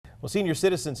Well, senior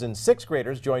citizens and sixth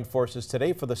graders joined forces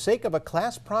today for the sake of a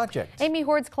class project. Amy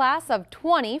Hord's class of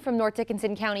 20 from North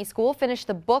Dickinson County School finished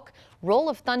the book Roll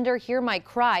of Thunder, Hear My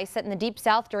Cry, set in the Deep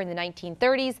South during the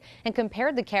 1930s, and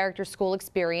compared the character school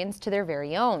experience to their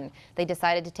very own. They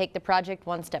decided to take the project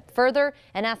one step further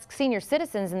and ask senior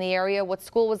citizens in the area what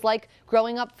school was like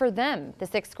growing up for them. The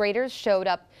sixth graders showed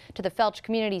up to the Felch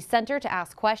Community Center to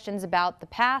ask questions about the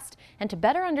past and to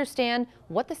better understand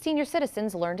what the senior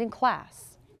citizens learned in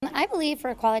class. I believe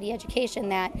for a quality education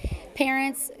that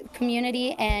parents,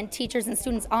 community, and teachers and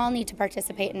students all need to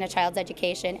participate in a child's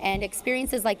education, and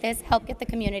experiences like this help get the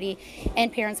community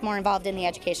and parents more involved in the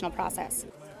educational process.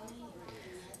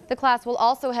 The class will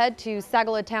also head to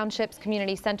Sagala Township's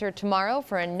Community Center tomorrow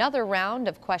for another round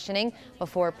of questioning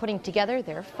before putting together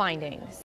their findings.